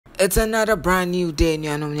It's another brand new day.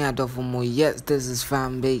 Yes, this is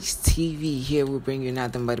funbasetv. Here we bring you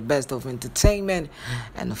nothing but the best of entertainment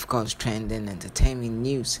and, of course, trending entertainment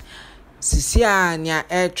news. Sisia nya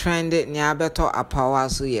air trended nya beto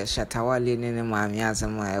apawasu ye Shatta Wale nene mami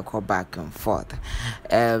asema eko back and forth.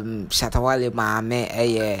 Shatta Wale mame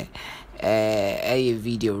a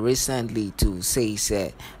video recently to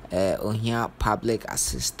say ohia public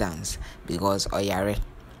assistance because oyare,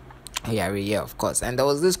 yeah, of course. And there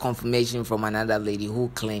was this confirmation from another lady who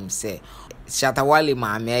claims Shatta Wale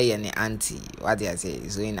mame and auntie. What do I say?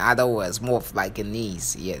 So in other words, more of like a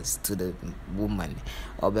niece, yes, to the woman.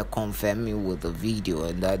 Or be confirming with the video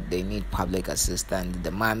and that they need public assistance. The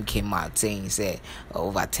mom came out saying,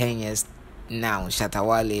 over 10 years now, Shatta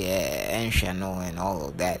Wale nshi and all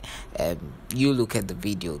of that. You look at the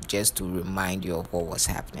video just to remind you of what was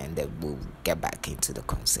happening. Then we'll get back into the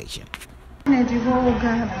conversation. Good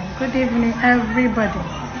evening, everybody.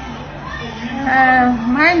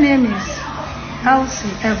 My name is Elsie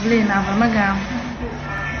Evelyn Avamagam.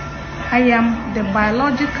 I am the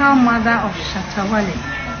biological mother of Shatta Wale.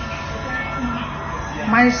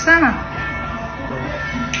 My son,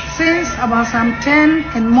 since about some 10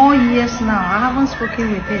 and more years now, I haven't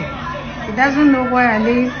spoken with him. He doesn't know where I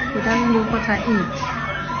live, he doesn't know what I eat.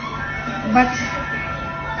 But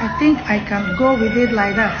I think I can go with it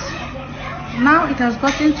like that. Now it has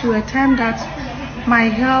gotten to a time that my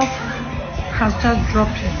health has just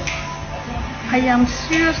dropped in. I am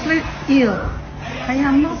seriously ill. I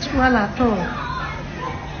am not well at all.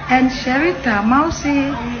 And Sherita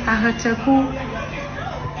Mausi Ahateku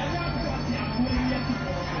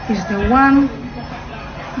is the one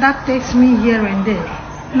that takes me here and there.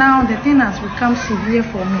 Now the thing has become severe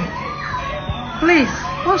for me. Please,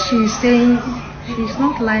 what she is saying, she is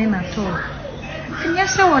not lying at all. And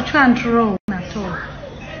yes, I was trying to roll at all.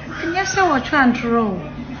 And yes, I was trying to roll.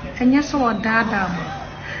 And yes, I was dada.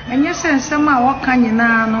 And yes, and some are walking in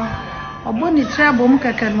ano. Oboni trouble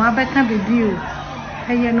mukaka no abeka baby o.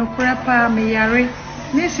 Eye no krapa me yare.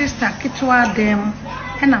 Ne sister kitwa dem.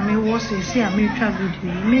 And I me was say I me twa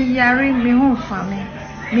video. Me yare me hu fa me.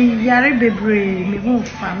 Me yare bebre me hu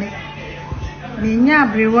fa me. Me nya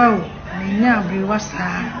abrewa o. Me nya abrewa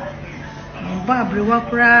sa. Me ba abrewa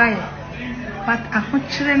kra. But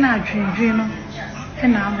ahokyere na adwendwen no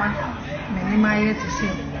and ama me ni maye te se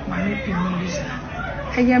mame pinu bisa.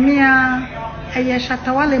 Eye me a eye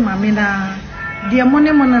Shatta Wale mame na de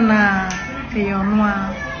money na eye ono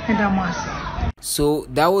a edamase. So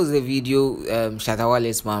that was the video Shatta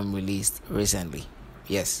Wale's mom released recently.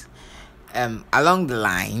 Yes. Along the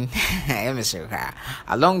line, if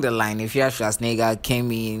you Schwarzenegger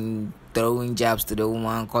came in throwing jabs to the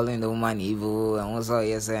woman, calling the woman evil, and also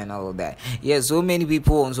yes and all of that. Yes, so many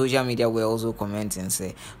people on social media were also commenting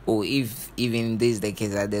say, oh, if even this the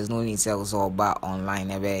case that there's no need to also about online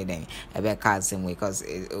then about same way because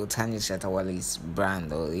it will tarnish Shatta Wale's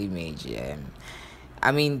brand or image.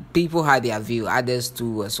 I mean, people had their view. Others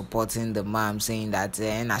too were supporting the mom, saying that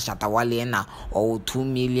Shatta Wale na $2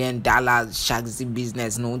 million shaky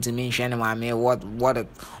business. No to mention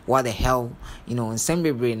what the hell, in some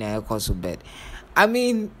baby in a course of bed. I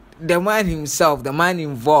mean, the man himself, the man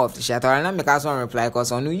involved, Shatta Wale, not make us one reply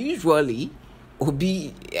because usually will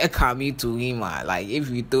be a coming to him. Like if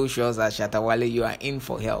you told shows that Shatta Wale, you are in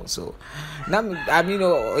for hell. So now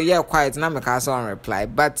quiet, now make us one reply.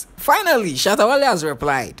 But finally, Shatta Wale has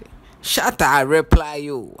replied. Shatta reply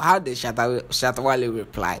you. How did Shatta Wale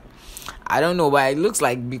reply? I don't know, but it looks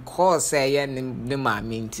like because Shatta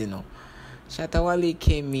Wale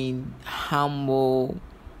came in humble,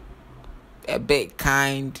 a bit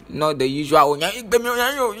kind, not the usual, no,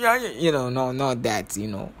 not that,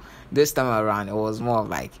 This time around, it was more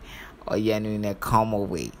like, in a calmer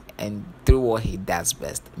way, and through what he does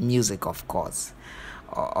best, music, of course.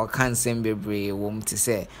 Or can't sing baby, woman to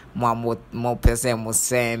say more person, more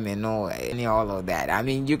same, any all of that. I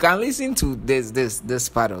mean, you can listen to this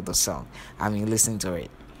part of the song. I mean, listen to it.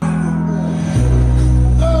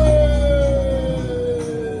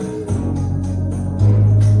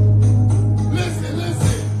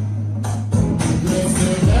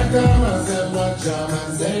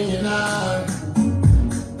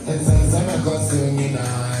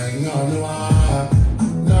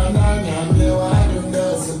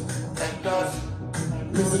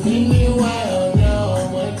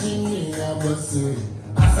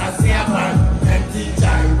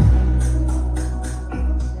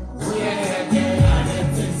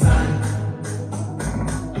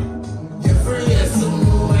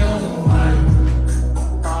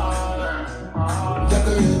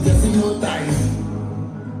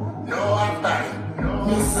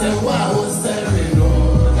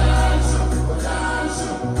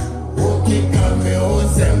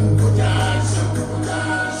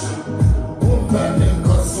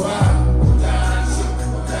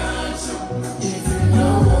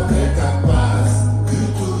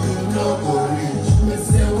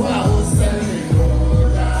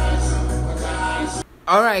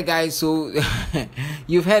 right, guys. So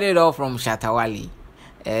you've heard it all from Shatta Wale.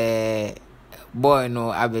 Boy,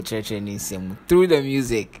 no, Abe Church and Semu through the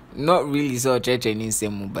music. Not really so Church and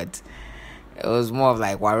Semu, but it was more of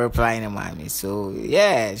like while replying to mommy. So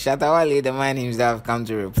yeah, Shatta Wale, the man himself, come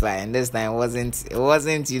to reply, and this time it wasn't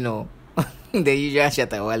the usual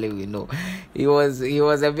Shatta Wale we know. He was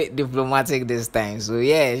a bit diplomatic this time. So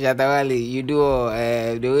yeah, Shatta Wale, you do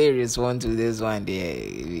the way you respond to this one there,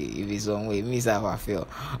 if it's one way, miss how I feel.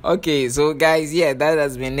 Okay, so guys, yeah, that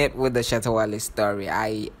has been it with the Shatta Wale story.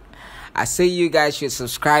 I say you guys should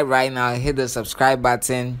subscribe right now. Hit the subscribe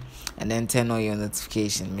button and then turn on your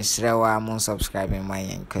notification. Mr. I'm on subscribing my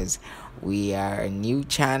end because we are a new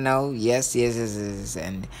channel. Yes.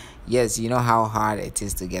 And yes, you know how hard it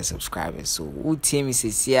is to get subscribers. So who team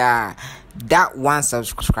says yeah, that one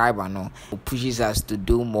subscriber no pushes us to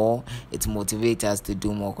do more. It motivates us to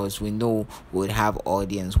do more because we know we'll have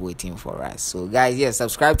audience waiting for us. So guys, yeah,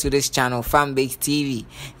 subscribe to this channel, funbasetv.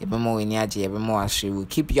 We'll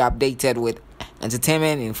keep you updated with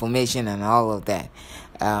entertainment, information, and all of that.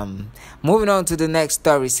 Moving on to the next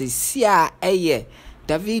story. Says yeah,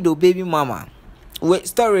 Davido baby mama. Wait,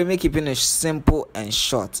 story make it finish simple and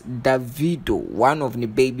short. Davido, one of the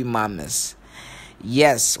baby mamas.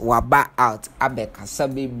 Yes, waba out. Abeka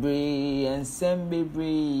sabibre and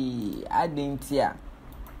sembibre. Adintia.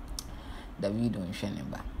 Davido and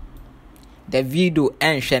Sheneba. Davido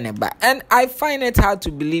and Sheneba. And I find it hard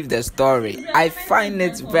to believe the story. I find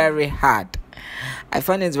it very hard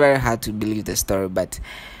to believe the story, but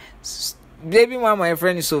baby mama, my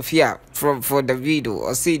friend Sophia for Davido,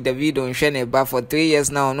 or see Davido and Sheneba for 3 years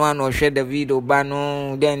now. No one will share Davido,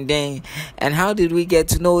 Bano, then. And how did we get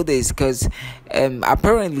to know this? Because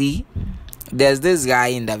apparently there's this guy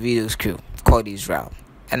in Davido's crew called Israel,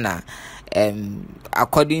 and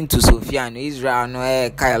according to Sophia, Israel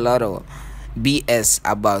a lot of BS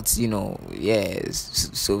about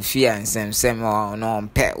Sophia and Sam on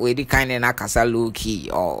pet with the kind of nakasa low key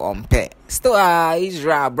or on pet. Still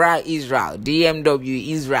Israel, Israel, DMW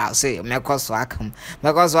Israel say because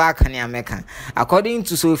according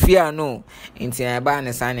to Sophia no into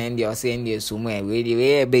a son and your saying there somewhere where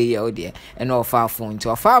the be out there and no far phone to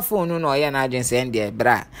a far phone no yan agency and there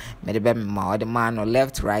bra made the man or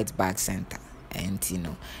left, right, back, center. And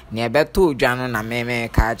near beto Jano na meme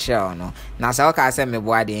catcher or no. Now so I say me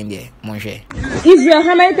boy the India, Monshe. Israel,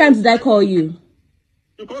 how many times did I call you?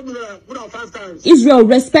 You called me 5 times. Israel,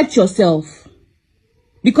 respect yourself.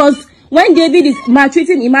 Because when David is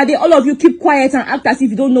maltreating Imade, all of you keep quiet and act as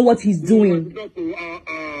if you don't know what he's doing.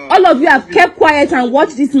 All of you have kept quiet and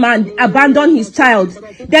watched this man abandon his child.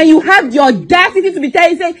 Then you have the audacity to be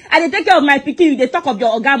telling, say, I take care of my pikin, they talk of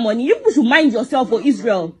your Ogya money. You should mind yourself for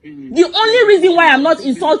Israel. The only reason why I'm not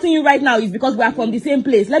insulting you right now is because we are from the same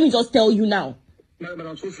place. Let me just tell you now.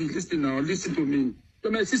 Madam Sophie, listen to me.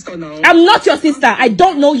 You're my sister now. I'm not your sister. I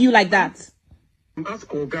don't know you like that. Ask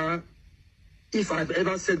Ogya if I've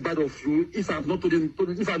ever said bad of you, if I've not told him,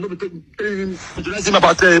 if I've not been telling him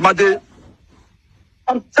about Imade.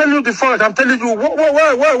 I'm telling you the fact. I'm telling you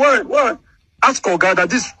what? Ask Ogya that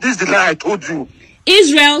this is the lie I told you.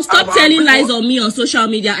 Israel, stop telling lies on me on social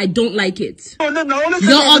media. I don't like it. Your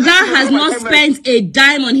Ogya has not spent a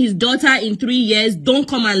dime on his daughter in 3 years. Don't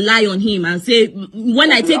come and lie on him and say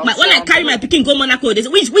when I carry my pikin go Monaco, they say,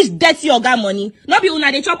 which dirty Ogya money? Not be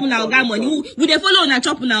una they chop una Ogya money. Would they follow una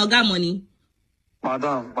chop una Ogya money?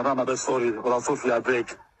 Madam, I'm sorry, but I'm Sophie, I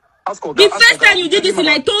beg. The first time you did this, and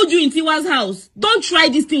I told you in Tiwa's house, don't try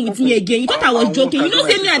this thing with me again. You thought I was joking. You know,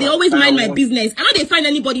 say me, I they always mind my business. I know they find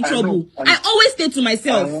anybody trouble. I always stay to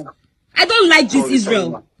myself. I don't like this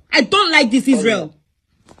Israel. I don't like this Israel.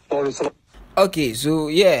 Okay, so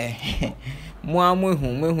yeah.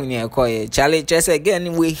 Charlie just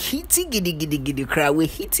again we hitty giddy cry we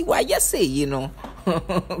hitty why you say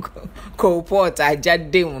co-port I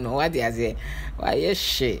just don't know what they say why you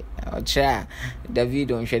shit or try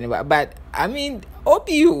Davido and Sheneba, but I mean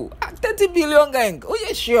OBU 30 billion gang, oh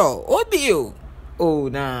yeah sure OBU oh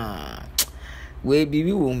nah we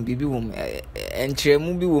baby woman and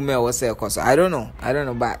movie woman was say cause I don't know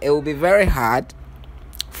but it will be very hard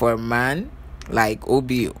for a man like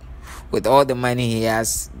OBU with all the money he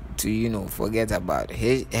has to, forget about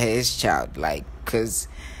his child. Like, cause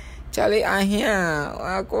Charlie, I hear,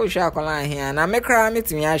 I go shakola here, and I make her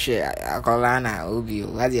meet me. I share Akolana,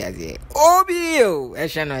 Obio, what is it? Obio,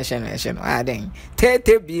 Eshano, I think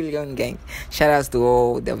 30 billion gang. Shout outs to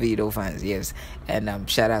all the Davido fans, yes, and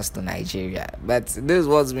shout outs to Nigeria. But this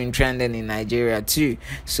was been trending in Nigeria too.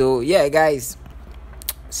 So yeah, guys.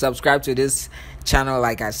 subscribe to this channel.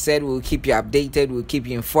 Like I said, we'll keep you updated, we'll keep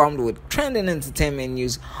you informed with trending entertainment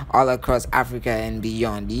news all across Africa and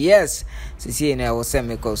beyond. Yes, see you was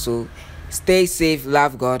Semiko. So stay safe,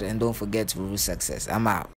 love God, and don't forget to rule success. I'm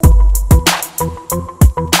out.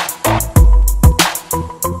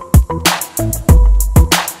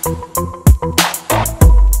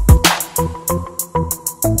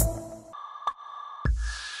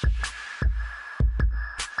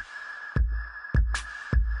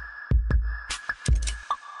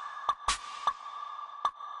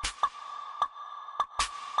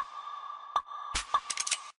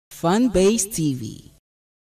 Funbasetv.